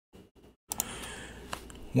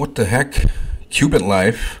What the heck?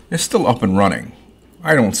 QubitLife is still up and running.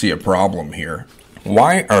 I don't see a problem here.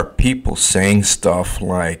 Why are people saying stuff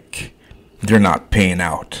like they're not paying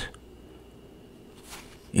out?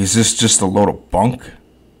 Is this just a load of bunk?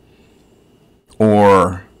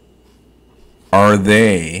 Or are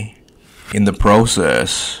they in the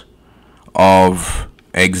process of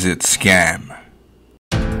exit scam?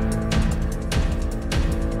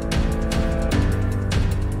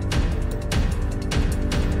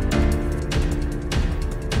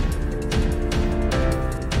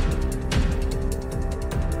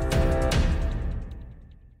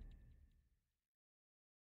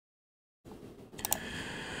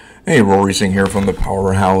 Hey, Rory Singh here from the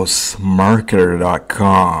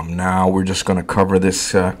PowerhouseMarketer.com. Now we're just going to cover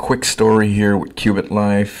this quick story here with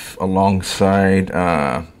QubitLife alongside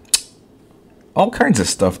all kinds of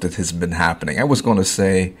stuff that has been happening. I was going to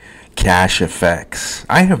say cash effects.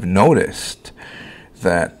 I have noticed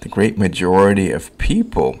that the great majority of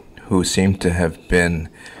people who seem to have been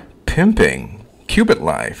pimping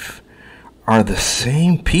QubitLife are the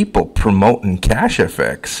same people promoting cash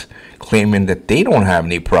effects, claiming that they don't have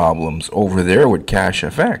any problems over there with cash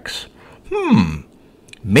effects.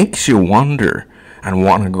 Makes you wonder and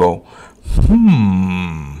want to go,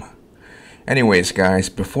 Anyways, guys,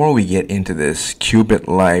 before we get into this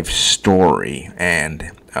QubitLife story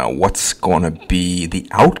and what's going to be the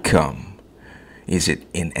outcome, is it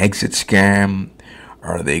an exit scam?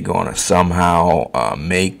 Are they going to somehow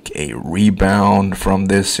make a rebound from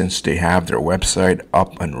this since they have their website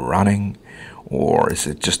up and running? Or is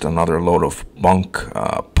it just another load of bunk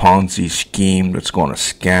Ponzi scheme that's going to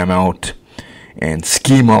scam out and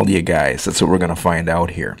scheme all you guys? That's what we're going to find out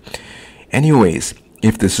here. Anyways,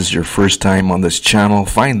 if this is your first time on this channel,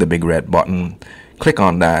 find the big red button. Click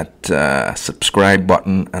on that subscribe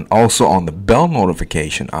button and also on the bell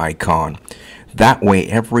notification icon. That way,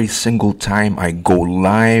 every single time I go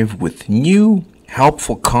live with new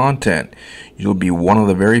helpful content, you'll be one of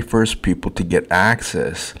the very first people to get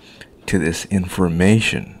access to this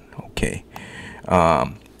information. Okay.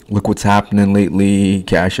 Look what's happening lately.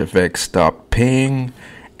 Cash effects stopped paying,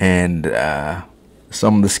 and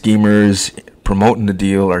some of the schemers promoting the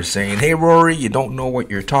deal are saying, hey Rory, you don't know what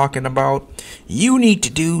you're talking about. You need to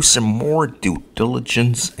do some more due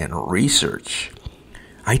diligence and research.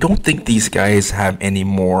 I don't think these guys have any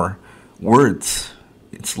more words.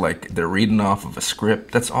 It's like they're reading off of a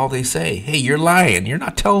script. That's all they say. Hey, you're lying. You're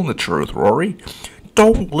not telling the truth, Rory.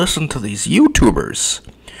 Don't listen to these YouTubers.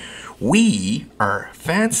 We are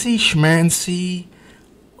fancy schmancy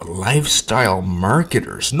lifestyle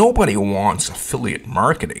marketers. Nobody wants affiliate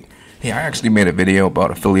marketing. Hey, I actually made a video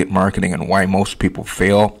about affiliate marketing and why most people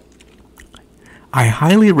fail. I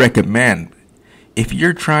highly recommend, if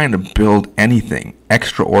you're trying to build anything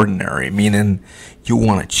extraordinary, meaning you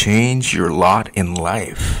want to change your lot in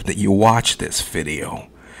life, that you watch this video.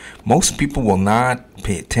 Most people will not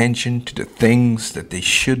pay attention to the things that they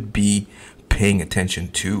should be paying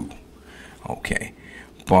attention to. Okay,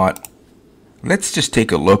 but let's just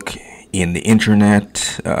take a look in the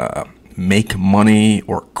internet, make money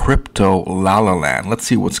or crypto la la land. Let's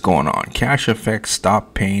see what's going on. Cash effects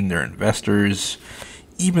stop paying their investors,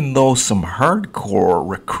 even though some hardcore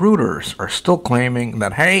recruiters are still claiming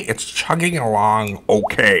that, hey, it's chugging along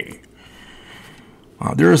okay.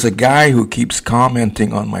 There is a guy who keeps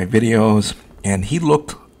commenting on my videos, and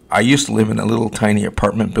I used to live in a little tiny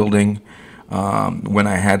apartment building when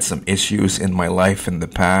I had some issues in my life in the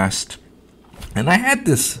past. And I had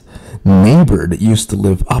this neighbor that used to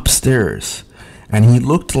live upstairs, and he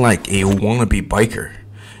looked like a wannabe biker.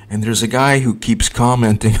 And there's a guy who keeps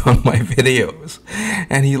commenting on my videos,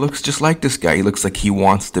 and he looks just like this guy. He looks like he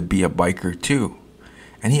wants to be a biker too.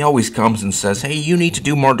 And he always comes and says, hey, you need to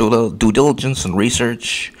do more due diligence and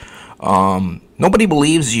research. Nobody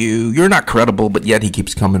believes you. You're not credible, but yet he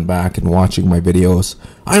keeps coming back and watching my videos.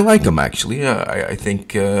 I like him, actually. I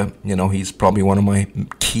think, he's probably one of my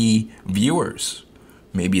key viewers.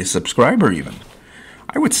 Maybe a subscriber even.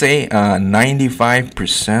 I would say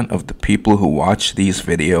 95% of the people who watch these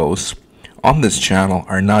videos on this channel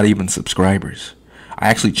are not even subscribers. I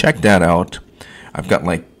actually checked that out. I've got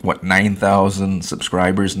 9,000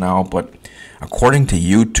 subscribers now, but according to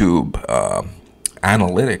YouTube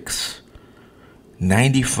analytics,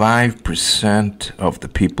 95% of the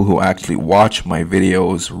people who actually watch my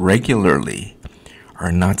videos regularly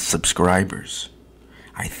are not subscribers.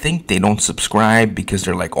 I think they don't subscribe because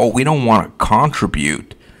they're like, oh, we don't want to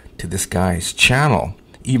contribute to this guy's channel,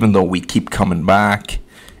 even though we keep coming back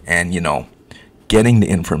and, getting the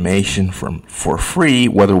information for free,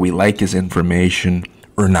 whether we like his information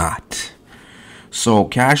or not. So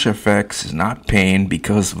CashFX is not paying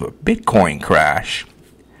because of a Bitcoin crash.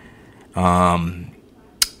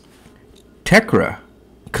 Tekra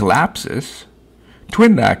collapses.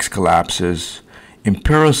 Twindax collapses.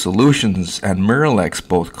 Imperial Solutions and Miralex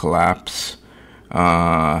both collapse.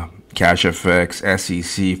 CashFX,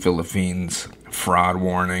 SEC, Philippines, fraud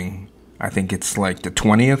warning. I think it's like the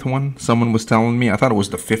 20th one, someone was telling me. I thought it was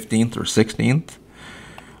the 15th or 16th.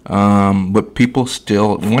 But people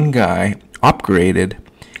still, one guy upgraded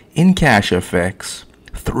in CashFX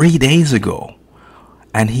 3 days ago.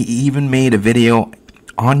 And he even made a video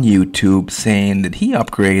on YouTube saying that he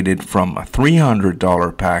upgraded from a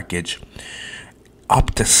 $300 package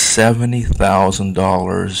up to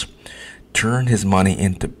 $70,000, turned his money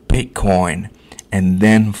into Bitcoin, and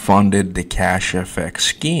then funded the CashFX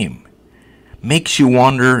scheme. Makes you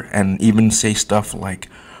wonder and even say stuff like,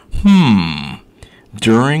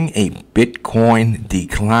 during a Bitcoin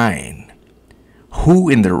decline, who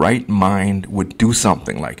in their right mind would do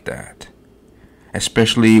something like that?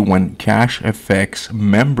 Especially when CashFX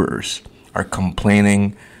members are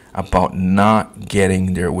complaining about not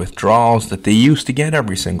getting their withdrawals that they used to get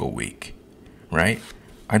every single week, right?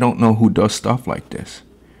 I don't know who does stuff like this.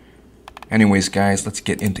 Anyways, guys, let's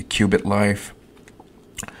get into QubitLife.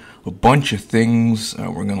 A bunch of things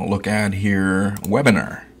we're going to look at here.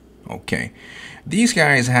 Webinar. Okay. These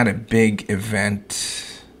guys had a big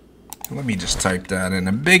event. Let me just type that in.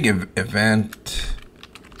 A big event.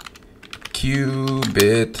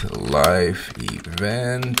 QubitLife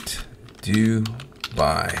event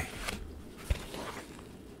Dubai.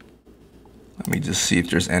 Let me just see if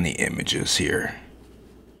there's any images here.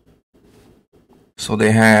 So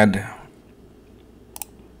they had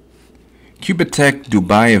QubiTech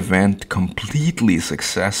Dubai event completely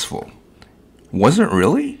successful. Was it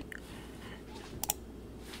really?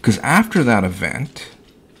 Because after that event,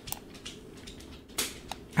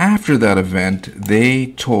 they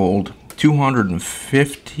told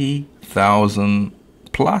 250,000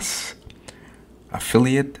 plus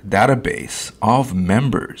affiliate database of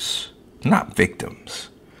members, not victims,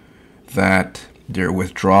 that their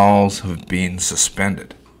withdrawals have been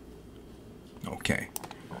suspended. Okay.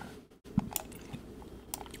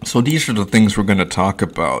 So these are the things we're going to talk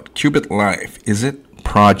about. QubitLife, is it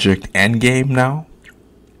Project Endgame now?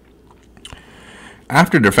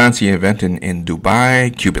 After their fancy event in Dubai,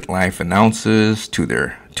 QubitLife announces to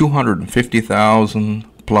their 250,000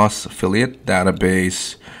 plus affiliate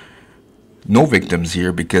database, no victims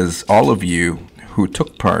here because all of you who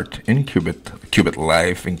took part in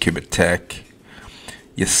QubitLife and QubitTech,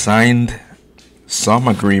 you signed some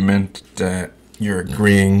agreement that you're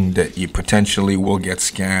agreeing that you potentially will get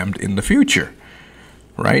scammed in the future,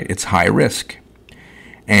 right? It's high risk.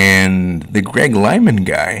 And the Greg Lyman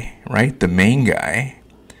guy, right, the main guy,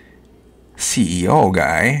 CEO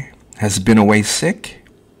guy, has been away sick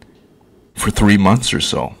for 3 months or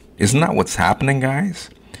so. Isn't that what's happening, guys?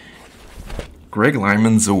 Greg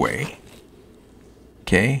Lyman's away,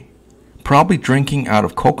 okay? Probably drinking out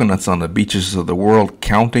of coconuts on the beaches of the world,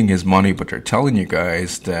 counting his money, but they're telling you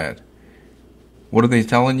guys that, what are they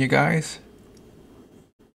telling you guys?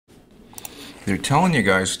 They're telling you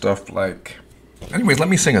guys stuff like, anyways, let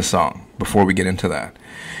me sing a song before we get into that.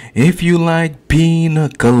 If you like pina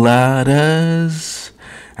coladas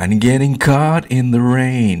and getting caught in the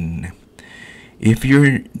rain, if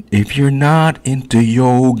you're not into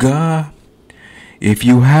yoga, if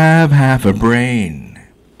you have half a brain,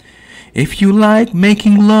 if you like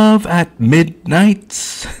making love at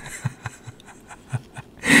midnights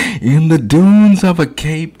in the dunes of a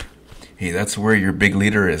cape, hey, that's where your big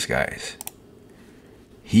leader is, guys.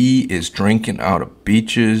 He is drinking out of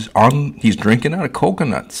beaches. He's drinking out of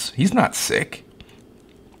coconuts. He's not sick.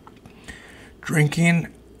 Drinking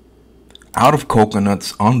out of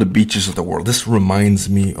coconuts on the beaches of the world. This reminds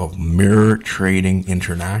me of Mirror Trading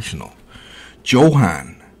International.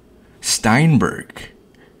 Johan Steinberg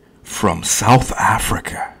from South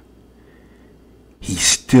Africa. He's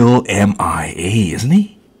still MIA, isn't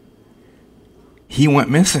he? He went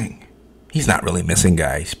missing. He's not really missing,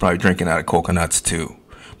 guys. He's probably drinking out of coconuts too.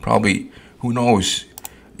 Probably, who knows,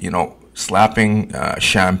 slapping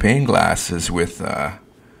champagne glasses with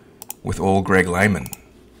old Greg Lyman,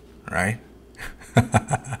 right?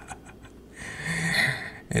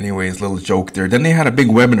 Anyways, little joke there. Then they had a big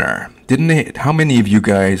webinar, didn't they? How many of you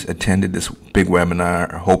guys attended this big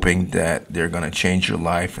webinar hoping that they're going to change your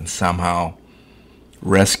life and somehow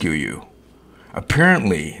rescue you?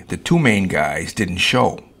 Apparently, the two main guys didn't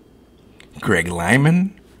show. Greg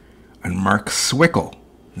Lyman and Mark Swickle.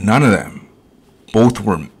 None of them. Both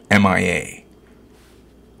were MIA.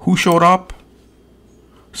 Who showed up?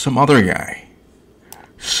 Some other guy.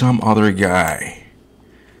 some other guy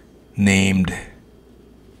named,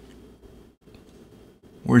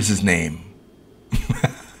 where's his name?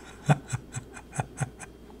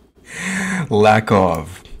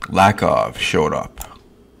 Lakov showed up,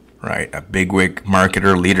 right? A bigwig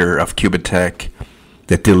marketer, leader of QubitTech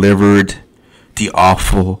that delivered the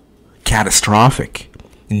awful, catastrophic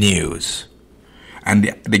news.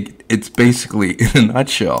 And it's basically, in a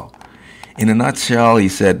nutshell, he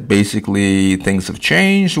said basically things have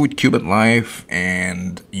changed with QubitLife,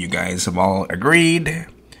 and you guys have all agreed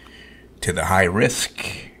to the high risk.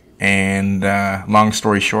 And long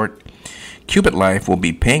story short, QubitLife will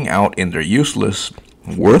be paying out in their useless,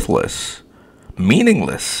 worthless,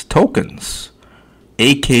 meaningless tokens,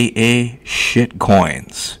 aka shit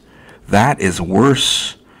coins. That is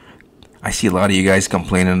worse. I see a lot of you guys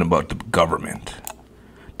complaining about the government.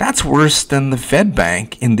 That's worse than the Fed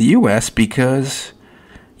Bank in the US because,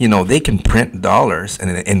 you know, they can print dollars and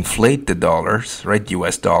inflate the dollars, right?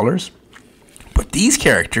 US dollars. But these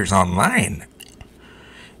characters online,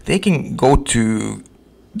 they can create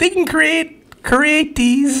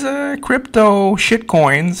these crypto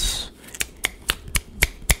shitcoins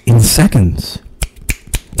in seconds.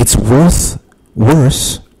 It's worse.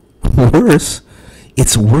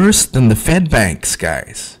 It's worse than the Fed banks,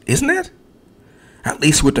 guys, isn't it? At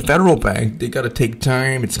least with the federal bank, they got to take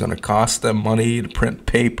time. It's going to cost them money to print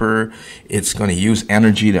paper. It's going to use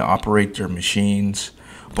energy to operate their machines.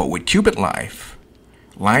 But with QubitLife,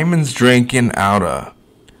 Lyman's drinking out of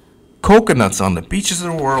coconuts on the beaches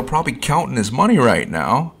of the world, probably counting his money right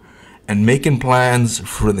now and making plans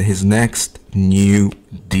for his next new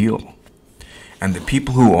deal. And the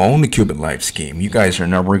people who own the QubitLife scheme, you guys are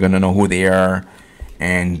never going to know who they are,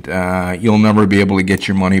 and you'll never be able to get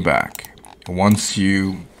your money back. Once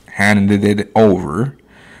you handed it over,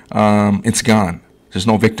 it's gone. There's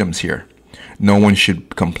no victims here. No one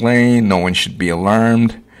should complain. No one should be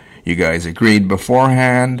alarmed. You guys agreed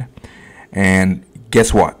beforehand. And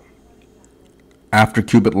guess what? After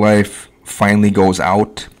QubitLife finally goes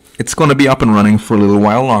out, it's going to be up and running for a little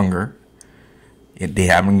while longer. They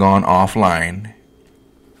haven't gone offline.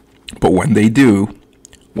 But when they do,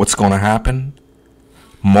 what's going to happen?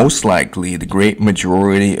 Most likely, the great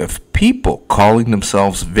majority of people calling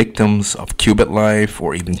themselves victims of QubitLife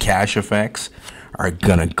or even CashFX are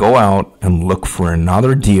going to go out and look for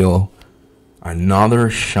another deal,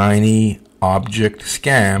 another shiny object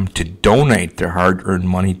scam to donate their hard-earned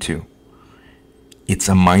money to. It's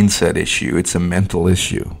a mindset issue. It's a mental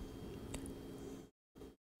issue.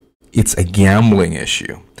 It's a gambling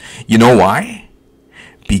issue. You know why?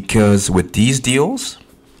 Because with these deals,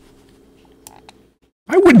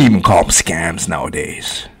 I wouldn't even call them scams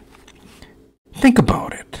nowadays. Think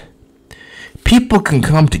about it. People can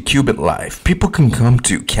come to QubitLife. People can come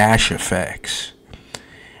to CashFX,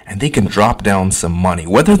 and they can drop down some money.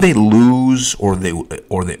 Whether they lose or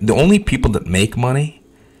the only people that make money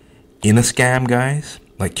in a scam, guys,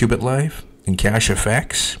 like QubitLife and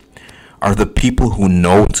CashFX, are the people who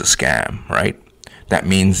know it's a scam, right? That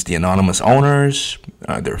means the anonymous owners,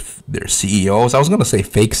 their CEOs. I was going to say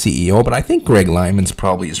fake CEO, but I think Greg Lyman's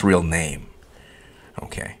probably his real name.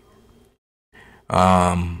 Okay.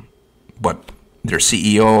 But their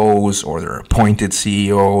CEOs or their appointed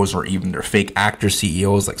CEOs or even their fake actor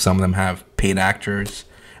CEOs, like some of them have paid actors,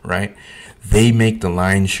 right? They make the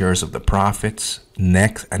lion's shares of the profits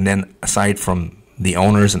next. And then aside from the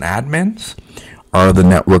owners and admins, are the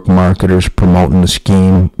network marketers promoting the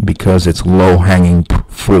scheme because it's low-hanging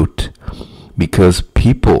fruit. Because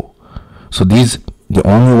people, the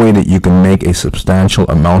only way that you can make a substantial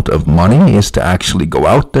amount of money is to actually go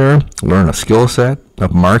out there, learn a skill set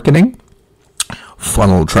of marketing,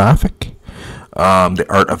 funnel traffic, the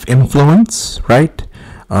art of influence, right?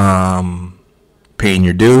 Paying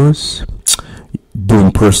your dues,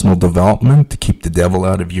 doing personal development to keep the devil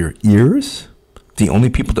out of your ears. The only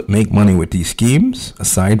people that make money with these schemes,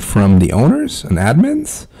 aside from the owners and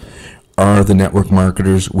admins, are the network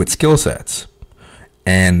marketers with skill sets.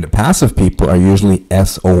 And the passive people are usually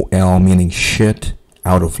S.O.L, meaning shit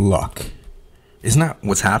out of luck. Isn't that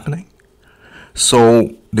what's happening?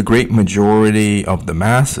 So the great majority of the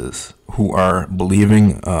masses who are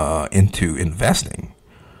believing into investing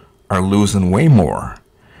are losing way more.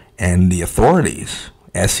 And the authorities,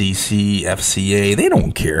 SEC, FCA, they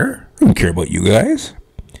don't care. They don't care about you guys.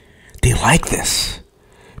 They like this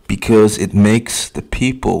because it makes the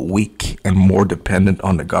people weak and more dependent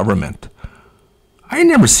on the government. I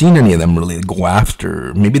never seen any of them really go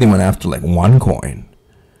after, maybe they went after like OneCoin.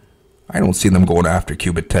 I don't see them going after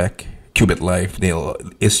QubitLife. They'll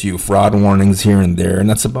issue fraud warnings here and there, and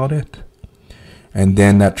that's about it. And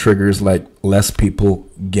then that triggers like less people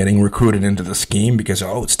getting recruited into the scheme because,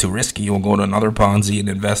 oh, it's too risky. You'll go to another Ponzi and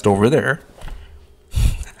invest over there.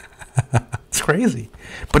 It's crazy.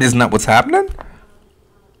 But isn't that what's happening?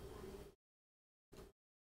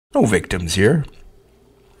 No victims here.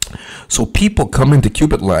 So people come into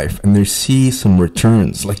QubitLife and they see some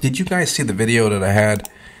returns. Like, did you guys see the video that I had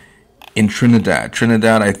in Trinidad?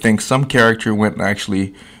 Trinidad, I think some character went and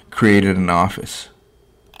actually created an office.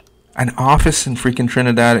 An office in freaking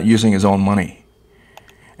Trinidad using his own money.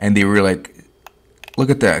 And they were like, look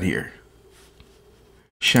at that here.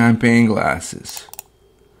 Champagne glasses.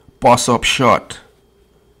 Boss up shot.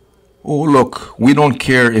 Oh, look, we don't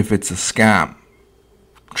care if it's a scam.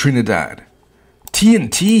 Trinidad.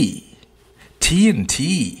 TNT.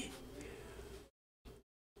 TNT.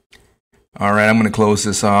 All right, I'm going to close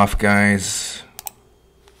this off, guys,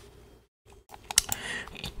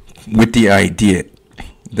 with the idea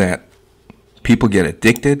that people get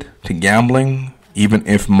addicted to gambling, even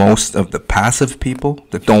if most of the passive people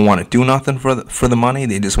that don't want to do nothing for the money,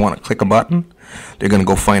 they just want to click a button, they're going to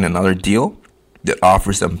go find another deal that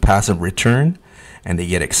offers them passive return, and they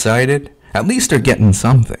get excited. At least they're getting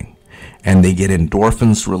something. And they get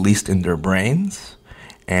endorphins released in their brains,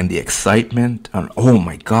 and the excitement, and oh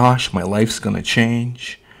my gosh, my life's going to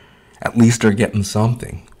change. At least they're getting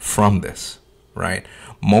something from this, right?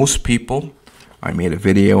 Most people, I made a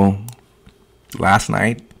video last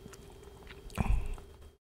night,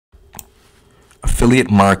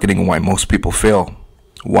 affiliate marketing, why most people fail,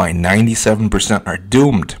 why 97% are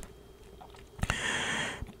doomed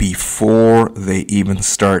before they even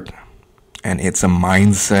start. And it's a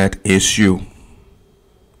mindset issue.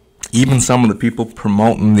 Even some of the people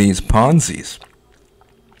promoting these Ponzi's,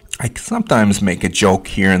 I sometimes make a joke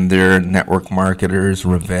here and there, network marketers,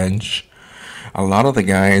 revenge. A lot of the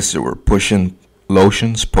guys that were pushing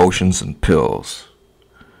lotions, potions, and pills,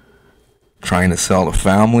 trying to sell to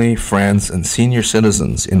family, friends, and senior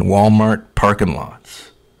citizens in Walmart parking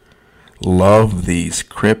lots, love these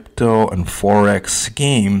crypto and Forex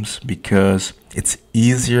schemes because it's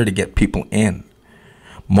easier to get people in.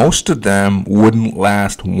 Most of them wouldn't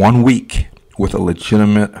last 1 week with a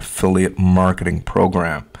legitimate affiliate marketing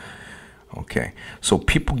program. Okay, so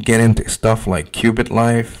people get into stuff like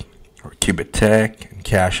QubitLife or QubitTech and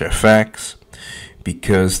CashFX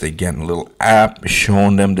because they get a little app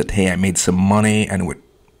showing them that, hey, I made some money, and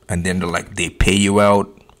then they're like, they pay you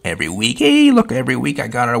out every week. Hey, look, every week I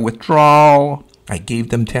got a withdrawal. I gave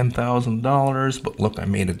them $10,000, but look, I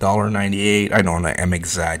made $1.98. I know I'm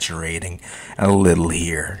exaggerating a little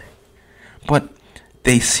here. But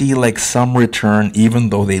they see like some return, even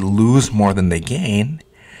though they lose more than they gain.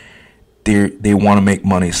 They want to make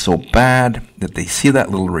money so bad that they see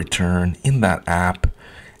that little return in that app,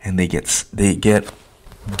 and they get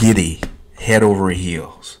giddy, head over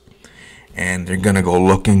heels. And they're going to go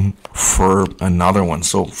looking for another one.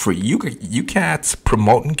 So for you cats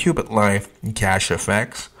promoting QubitLife and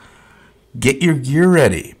CashFX, get your gear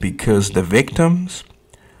ready, because the victims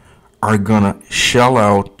are going to shell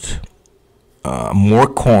out more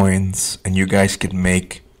coins, and you guys could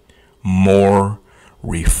make more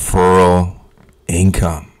referral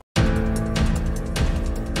income.